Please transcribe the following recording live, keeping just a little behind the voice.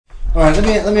All right,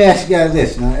 let me ask you guys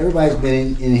this. Now, everybody's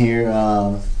been in here,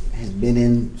 has been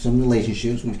in some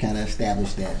relationships. We've kind of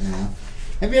established that now.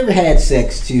 Have you ever had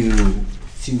sex to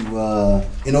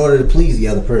in order to please the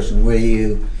other person,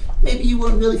 where maybe you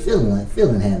weren't really feeling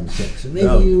having sex, or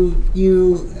maybe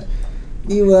you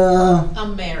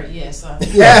I'm married, yes.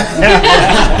 Yeah.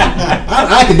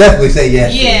 I can definitely say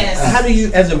yes. Yes. How do you,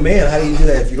 as a man, how do you do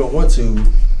that if you don't want to?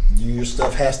 Your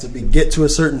stuff has to get to a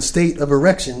certain state of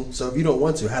erection. So if you don't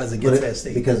want to, how does it get to that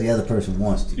state? Because the other person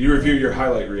wants to. You review your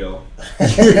highlight reel.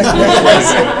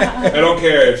 I don't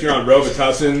care if you're on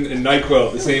Robitussin and NyQuil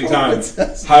at the same time.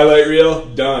 Highlight reel,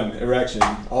 done. Erection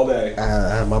all day.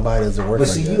 My body doesn't work. But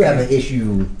like see, that. you have an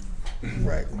issue,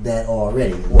 right? That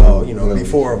already. Well,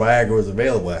 before Viagra was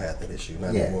available, I had that issue.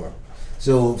 Not anymore.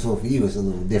 So for you, it's a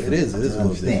little different. It is a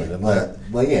little different.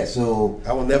 But yeah, so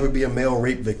I will never be a male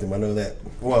rape victim. I know that.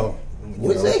 Well,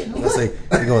 let's say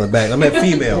we go in the back. I meant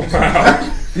females.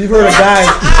 You've heard of guys.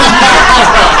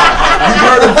 You've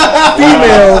heard of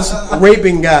females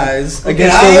raping guys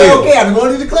against their will. Okay, I just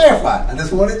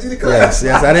wanted you to clarify.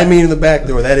 Yes. I didn't mean in the back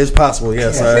door. That is possible.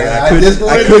 Yes, I could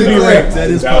be raped. That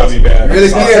is possible. Would be bad. Really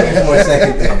scared me for a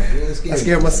second there. I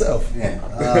scared myself. Yeah.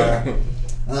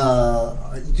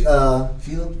 Sheila,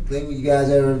 you guys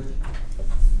ever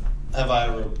have I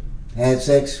ever had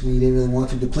sex when you didn't really want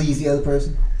to please the other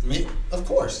person? Me, of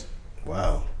course.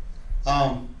 Wow.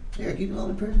 Eric, you the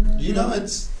only person. You know,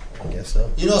 it's. I guess so.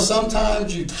 You know,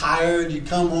 sometimes you're tired. You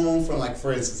come home from, like,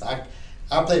 for instance,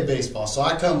 I play baseball, so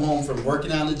I come home from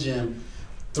working out in the gym,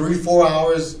 3-4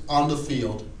 hours on the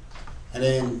field, and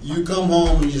then you come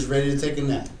home and you're just ready to take a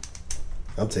nap.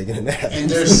 I'm taking a nap. And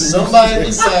there's somebody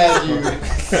beside you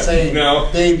saying, "No,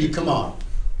 baby, come on."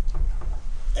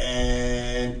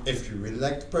 And if you really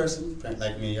like the person,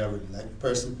 like me, I really like the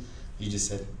person, you just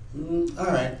said, "All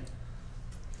right."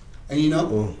 And you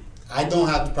know, I don't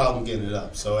have the problem getting it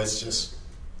up, so it's just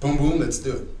boom, boom, let's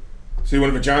do it. See,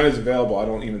 when vagina is available, I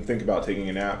don't even think about taking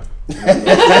a nap.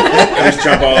 I just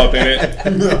jump all up in it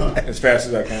as fast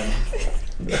as I can.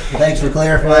 Thanks for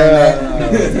clarifying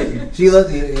that. Sheila,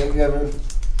 have you ever?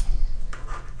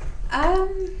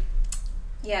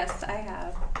 Yes, I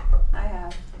have.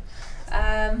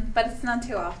 But it's not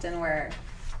too often where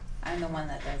I'm the one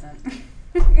that doesn't.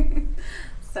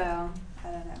 So,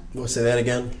 I don't know. We'll say that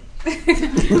again.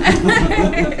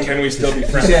 Can we still be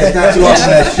friends? It's not too often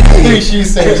that she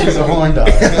said she's a horn dog.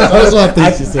 That's what I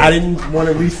think she said. I didn't want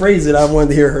to rephrase it. I wanted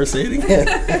to hear her say it again.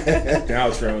 Now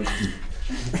it's ruined.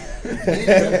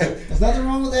 There's nothing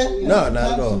wrong with that. No,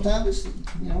 not at all. Sometimes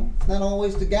it's not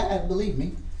always the guy. Believe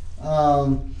me.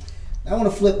 We're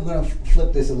gonna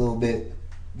flip this a little bit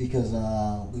because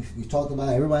we talked about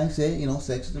everybody said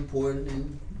sex is important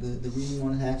and the reason you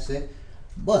want to have sex,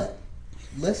 but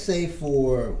let's say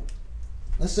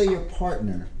your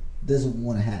partner doesn't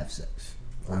want to have sex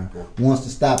or wants to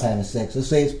stop having sex. Let's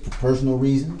say it's for personal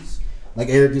reasons. Like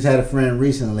Eric just had a friend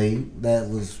recently that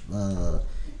was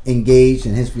engaged,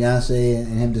 and his fiance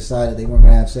and him decided they weren't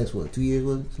going to have sex. 2 years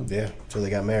was it? Yeah, until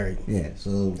they got married. Yeah,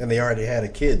 so and they already had a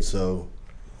kid, so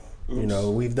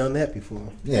we've done that before.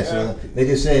 Yeah, so they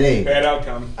just said, "Hey, bad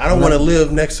outcome." I don't want to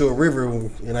live next to a river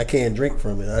and I can't drink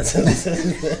from it.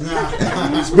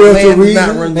 Spiritual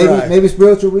reason, maybe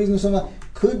spiritual reason or something.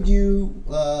 Could you?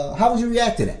 How would you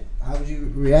react to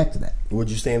that? Would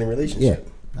you stay in a relationship? Yeah.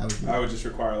 I would just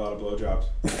require a lot of blowjobs.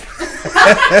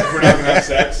 If we're not gonna have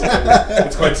sex,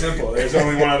 it's quite simple. There's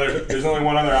only one other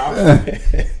option,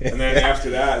 and then after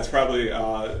that, it's probably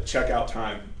checkout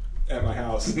time at my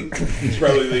house. Just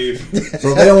probably leave.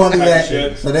 So they don't want to do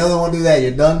that. So they don't want to do that.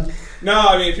 You're done. No,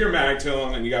 I mean if you're married to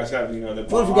them and you guys have the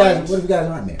bond. What if you guys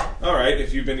aren't married? All right,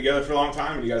 if you've been together for a long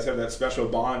time and you guys have that special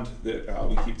bond that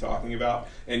we keep talking about,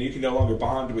 and you can no longer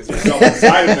bond with yourself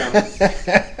inside of them,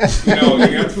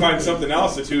 you have to find something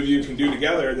else the two of you can do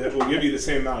together that will give you the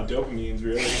same amount of dopamines,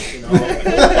 really, on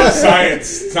a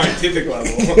scientific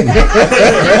level,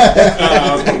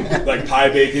 like pie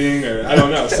baking or I don't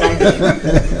know something,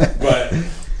 but.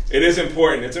 It is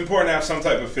important. It's important to have some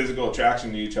type of physical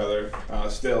attraction to each other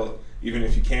still, even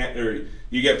if you can't, or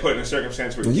you get put in a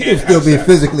circumstance where you can't can still be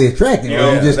physically attracted. You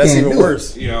just that's can't even do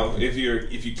worse. It. If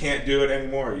you can't do it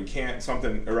anymore, you can't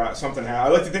something. I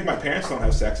like to think my parents don't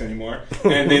have sex anymore,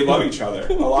 and they love each other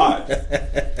a lot.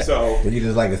 So you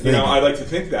just like to think. I like to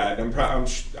think that. I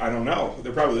don't know.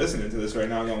 They're probably listening to this right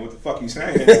now, going, "What the fuck are you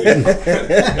saying?"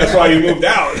 That's why you moved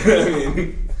out. I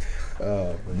mean.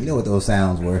 You know what those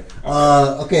sounds were.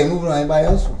 Okay, moving on. Anybody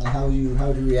else? How would you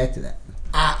react to that?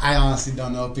 I honestly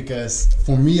don't know, because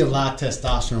for me a lot of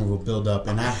testosterone will build up,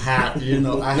 and I have to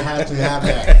have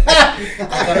that.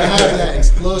 I gotta have that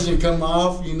explosion come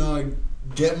off,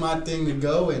 get my thing to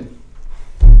go, and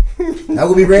That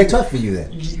would be very tough for you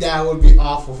then. that would be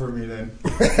awful for me then.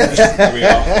 That'd be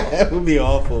awful. That would be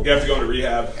awful. You have to go into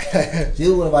rehab.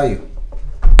 Jill, what about you?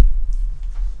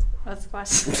 What's the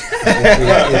question?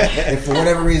 If for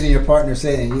whatever reason your partner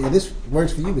said, and this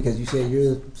works for you because you said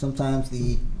you're sometimes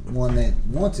the one that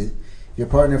wants it. Your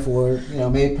partner, for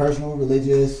maybe personal,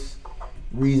 religious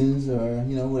reasons, or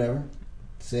whatever,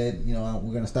 said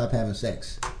we're gonna stop having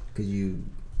sex.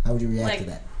 How would you react to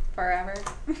that? Forever.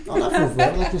 Oh, not for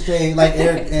forever. Let's just say, like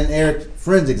Eric's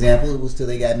friend's example, it was till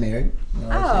they got married.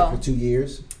 For 2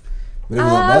 years. But it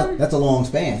was, that's a long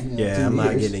span. Yeah, 2 I'm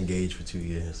not years. getting engaged for 2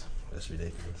 years. That's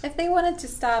ridiculous. If they wanted to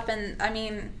stop, and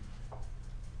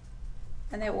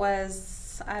it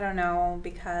was, I don't know,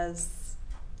 because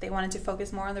they wanted to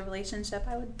focus more on the relationship,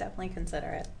 I would definitely consider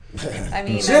it.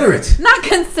 Consider it. Not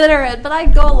consider it, but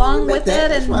I'd go along Make with that, it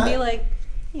that's and fine. be like,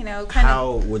 kind of.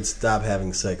 How would stop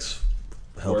having sex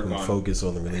help Work him on it. focus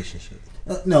on the relationship?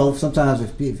 No, sometimes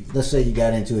if let's say you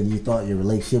got into it and you thought your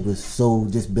relationship was so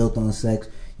just built on sex,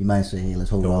 you might say, "Hey, let's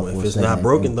hold off for If a it's second." not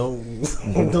broken, don't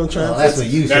try. Well, to that's fix what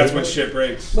it. you That's say. when shit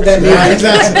breaks. But that may,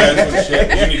 That's when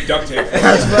shit. You need duct tape.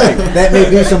 that may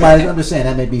be somebody's. I'm just saying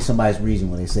that may be somebody's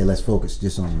reason when they say, "Let's focus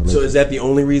just on the relationship." So is that the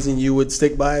only reason you would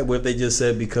stick by it? What if they just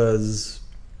said because,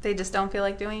 They just don't feel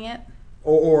like doing it.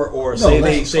 or No, say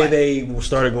that's they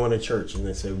started going to church and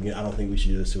they said, I don't think we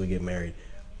should do this till we get married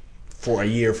for a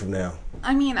year from now.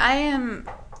 I am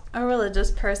a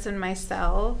religious person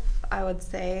myself, I would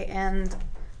say, and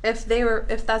if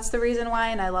that's the reason why,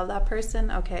 and I love that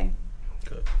person, okay,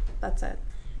 Good. that's it.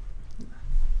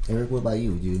 Eric, what about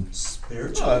you? Would you?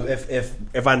 Spiritual.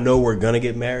 If I know we're gonna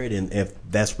get married and if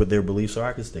that's what their beliefs are,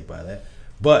 I can stick by that.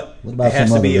 But What about it has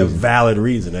some to be other a reason? valid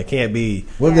reason. It can't be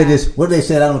What if they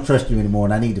said, "I don't trust you anymore,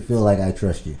 and I need to feel like I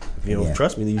trust you"? if you don't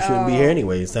trust me, then you shouldn't be here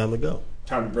anyway. It's time to go.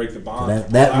 Time to break the So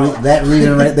bond. that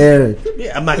reason right there.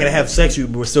 Yeah, I'm not gonna have sex with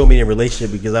you, but we're still being in a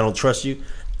relationship because I don't trust you.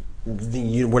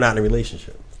 We're not in a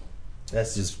relationship. No.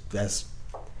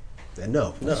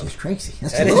 That's just crazy.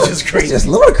 That's That is ludicrous. just crazy. That's just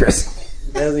ludicrous.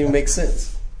 That doesn't even make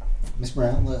sense. Miss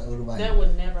Brown, what about That you?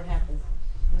 would never happen.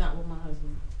 Not with my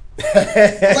husband.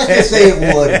 Let's just say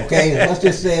it would, okay? Let's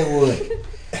just say it would.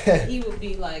 He would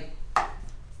be like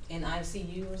in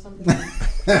ICU or something.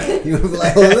 You would be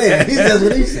like, "Oh, wait, he says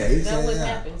what he says." He That says, wouldn't "Nah."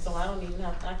 happen. So I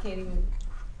can't even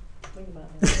think about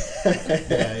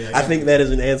it. I think that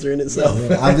is an answer in itself.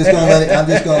 I'm just gonna let it go. I'm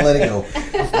That's just gonna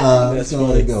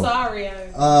let it funny. go. Sorry.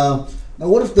 Now,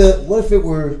 what if it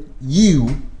were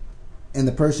you, and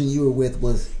the person you were with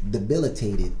was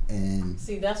debilitated, and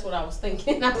See, that's what I was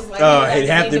thinking. I was like, Oh, it'd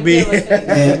have to be.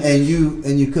 and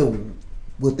you could,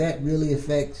 would that really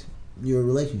affect your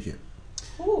relationship?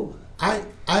 Ooh. I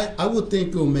would think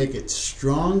it will make it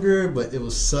stronger, but it will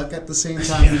suck at the same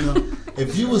time.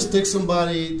 If you would stick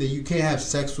somebody that you can't have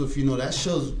sex with, that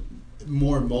shows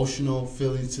more emotional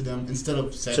feelings to them instead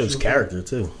of sexual. Shows character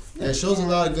too. Yeah, it shows a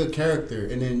lot of good character.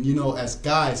 And then, as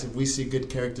guys, if we see good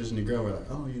characters in a girl, we're like,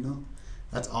 oh,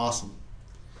 that's awesome.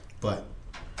 But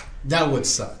that would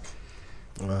suck.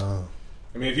 Wow.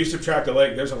 I mean, if you subtract a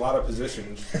leg, there's a lot of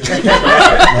positions. So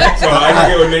I think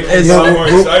it would make it a lot more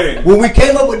exciting. When we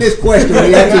came up with this question,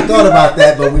 we actually thought about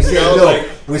that, but we said no. like-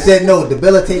 We said no.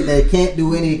 Debilitate. They can't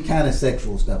do any kind of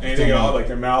sexual stuff. Anything at all, like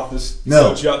their mouth is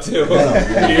No. so shut too. No.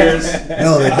 Ears,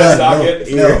 No, they're eye done. socket,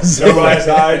 No. no right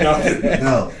eye, nothing.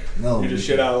 No. You're just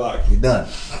shit out of luck. You're done.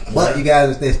 But you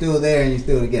guys, they're still there, and you're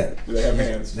still together. Do they have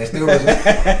hands? They're still. They're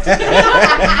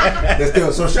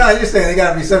still. So Sean, you're saying they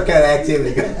got to be some kind of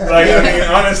activity. Like, I mean,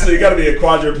 honestly, you got to be a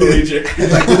quadriplegic.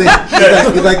 He's like, do they have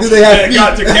And it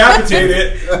got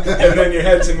decapitated, and then your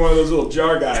head's in one of those little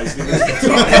jar guys. That's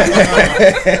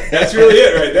really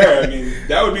it right there. I mean,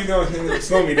 that would be the only thing that would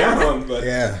slow me down. But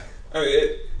Yeah. I mean,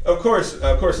 of course,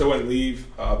 I wouldn't leave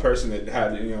a person that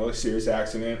had a serious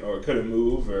accident or couldn't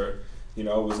move or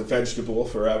was a vegetable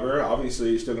forever. Obviously,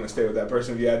 you're still going to stay with that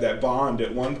person if you had that bond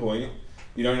at one point.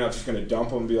 You're not just going to dump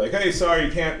them and be like, "Hey, sorry,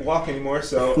 you can't walk anymore,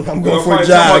 so I'm go going for a find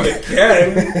jog." someone that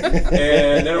can,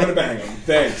 and then I'm going to bang them.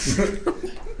 Thanks."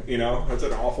 That's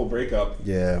an awful breakup.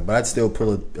 Yeah, but I'd still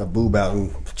pull a boob out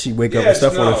and she wake up with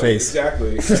stuff on her face.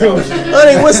 Exactly.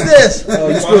 Honey, what's this? Oh,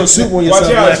 you spilled soup on yourself.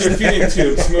 Watch out, last it's your feeding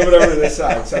tubes. Move it over to this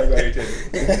side. Sorry about your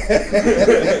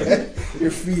titty.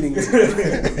 You're feeding.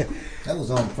 That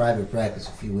was on Private Practice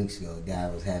a few weeks ago. A guy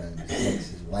was having sex.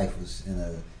 His wife was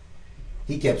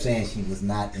he kept saying she was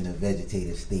not in a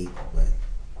vegetative state, but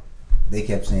they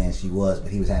kept saying she was,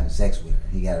 but he was having sex with her.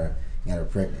 He got her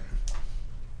pregnant.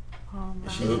 Oh, my.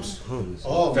 Oops. It was-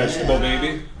 Oh, Vegetable man.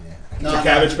 baby. yeah. No, The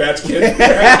Cabbage Patch Kid.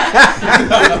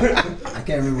 I I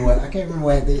can't remember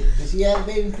what. Did she have a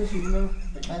baby? Does you remember?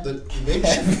 The baby.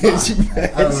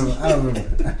 I don't remember. I don't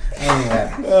remember.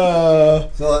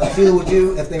 So I feel with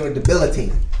you if they were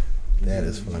debilitating. That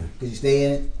is funny. Could you stay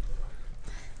in it?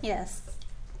 Yes,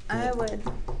 I would.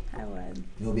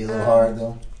 It would be a little hard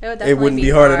though. It would It definitely wouldn't be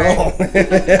hard at all.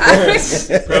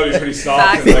 Probably pretty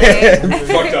soft and Exactly. like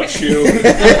fucked up shoe.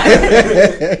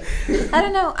 I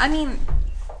don't know. I mean,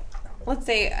 let's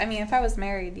say. I mean, if I was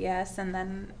married, yes, and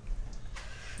then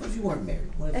What if you weren't married?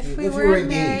 What if you, we what if you were weren't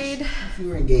engaged? married. If you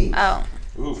were engaged. Oh,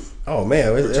 Oof. Oh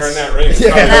man, Return that ring.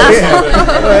 Yeah.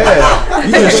 Yeah.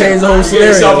 You just changed the whole Get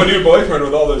yourself a scenario. new boyfriend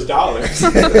with all those dollars. Yeah,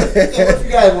 what if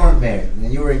you guys weren't married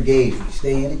and you were engaged? Would you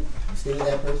stay in it? You stay with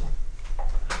that person?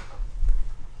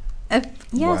 if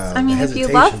yes, Wow, I mean, the if you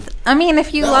hesitation. love, I mean,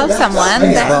 if you No, love that's someone, tough.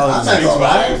 then I'm not gonna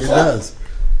lie. It does.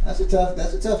 That's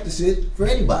a tough decision for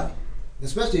anybody,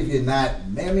 especially if you're not. I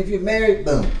mean, if you're married,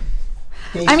 boom.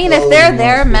 Case I mean, if closed, they're you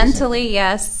there know, it's mentally,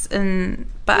 yes,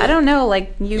 but I don't know.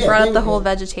 Like you Yeah, brought they up the were- whole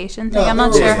vegetation No, thing. I'm they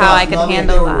not were sure how I could responsible. They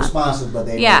handle were that. responsible, but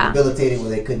they Yeah. were debilitated where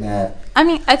they couldn't have I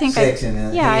mean, I think sex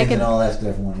and yeah, I hands could. and all that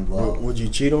stuff weren't involved. Would you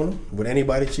cheat on them? Would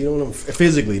anybody cheat on them?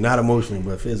 Physically, not emotionally,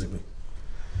 but physically.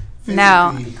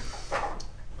 No. Physically,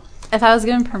 If I was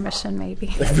given permission,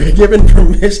 maybe. If you're given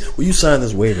permission, will you sign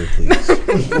this waiver, please?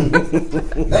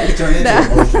 That could turn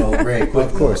into emotional very quickly.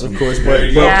 Of course, There but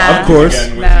you go. Yeah. of course,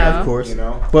 Again with No. you, of course. You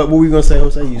know. But what were you gonna say,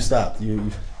 Jose? You stopped.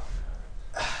 You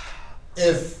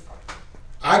If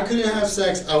I couldn't have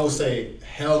sex, I would say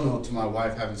hell no to my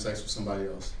wife having sex with somebody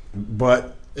else.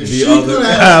 but If the she other. could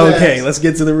have sex- Okay, let's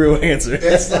get to the real answer.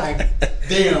 It's like,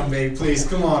 damn, babe, please,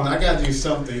 come on, I gotta do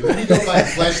something. Let me go buy a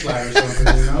flashlight or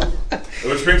something, you know?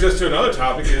 Which brings us to another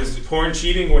topic: is porn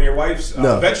cheating when your wife's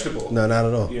No. vegetable? No, not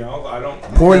at all. You know, I don't.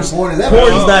 Porn's Porn is that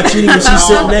porn's bad? not cheating when she's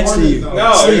sitting next to you.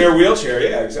 No, in Sleep. your wheelchair.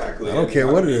 Yeah, exactly. I don't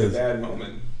care what it It's is. A bad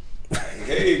moment.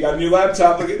 Hey, got a new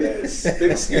laptop. Look at this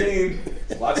big screen.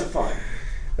 Lots of fun.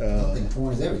 I don't think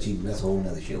porn is ever cheating. That's a whole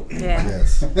nother show. Yeah.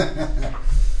 Yes.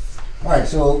 All right,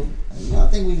 so you know, I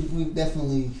think we've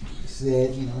definitely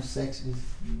said, you know, sex is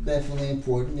definitely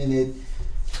important, and it,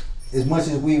 as much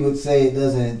as we would say it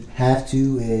doesn't have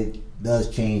to, it does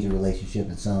change a relationship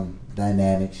in some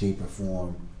dynamic, shape, or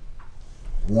form.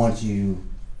 Once you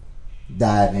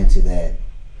dive into that,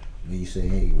 where you say,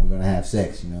 "Hey, we're gonna have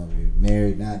sex," you know, if you're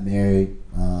married, not married.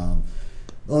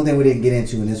 The only thing we didn't get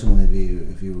into in this one,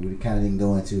 if you we kind of didn't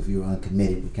go into if you were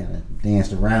uncommitted, we kind of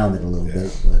danced around it a little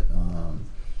bit, but.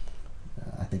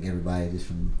 I think everybody, just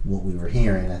from what we were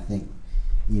hearing, I think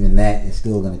even that is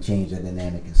still going to change that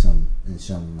dynamic in some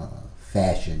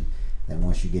fashion. That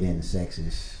once you get into sex,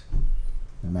 is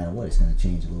no matter what, it's going to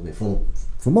change a little bit.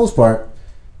 For most part,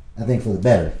 I think for the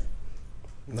better.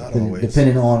 Not always.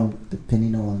 Depending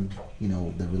on you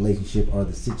know the relationship or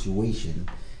the situation,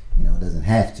 you know it doesn't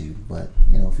have to. But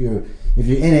you know if you're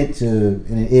in it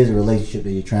and it is a relationship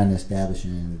that you're trying to establish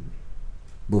and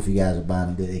both of you guys are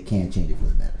bonding good, it can change it for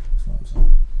the better. That's what I'm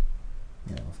saying.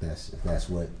 You know, if that's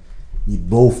what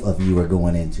both of you are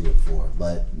going into it for.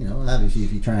 But you know, obviously,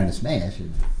 if you're trying to smash,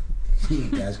 you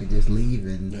guys could just leave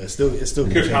and It still It could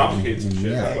could change. complicate some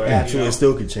shit Yeah, that way. Actually, you know. it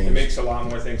still could It change. makes a lot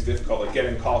more things difficult, like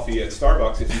getting coffee at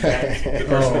Starbucks if you can't. The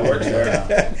person who works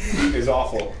there is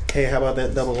awful. Hey, how about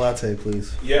that double latte,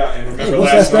 please? Yeah, and remember Hey,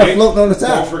 what's that last stuff night? floating on the Don't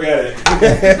top? forget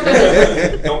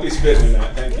it. Don't be spitting in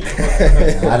that. Thank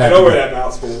you. I know where that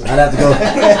mouth's full. I'd have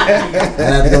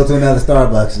to go to another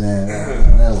Starbucks then.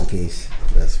 That was the case.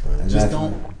 That's fine. Just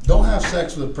don't have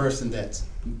sex with a person that's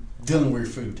dealing with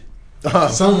your food.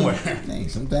 Somewhere. Hey,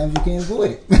 sometimes you can't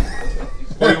avoid it.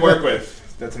 Who you work with.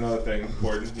 That's another thing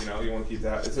important. You know, you want to keep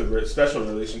that. It's a special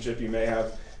relationship you may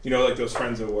have. You know, like those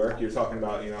friends at work. You're talking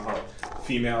about, you know, how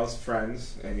females,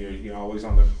 friends, and you're always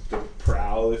on the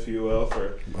prowl, if you will,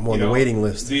 for I'm on the waiting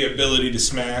list. The ability to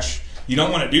smash. You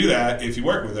don't want to do that if you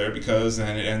work with her because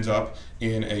then it ends up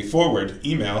in a forward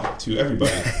email to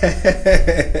everybody.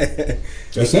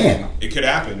 Just It can. saying. It could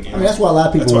happen. You I know? mean, that's why a lot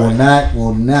of people That's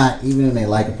will not, even if they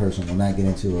like a person, will not get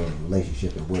into a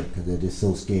relationship at work because they're just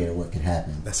so scared of what could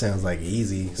happen That sounds like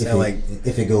easy.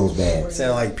 if it goes bad.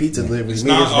 Sound like pizza delivery. It's Me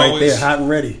not is right always- there, hot and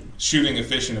ready. Shooting a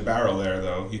fish in a barrel there,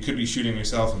 though. You could be shooting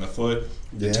yourself in the foot,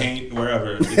 the Yeah. taint,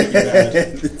 wherever. It could be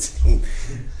bad.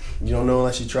 You don't know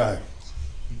unless you try.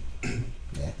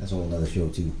 Yeah, that's a whole other show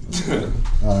too.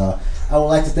 I would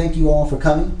like to thank you all for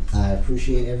coming. I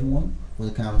appreciate everyone for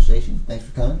the conversation. Thanks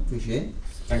for coming. Appreciate it.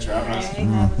 Thanks for having us. Okay.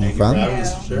 No Thank you for problem. having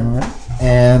us. Sure. All right.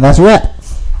 And that's a wrap.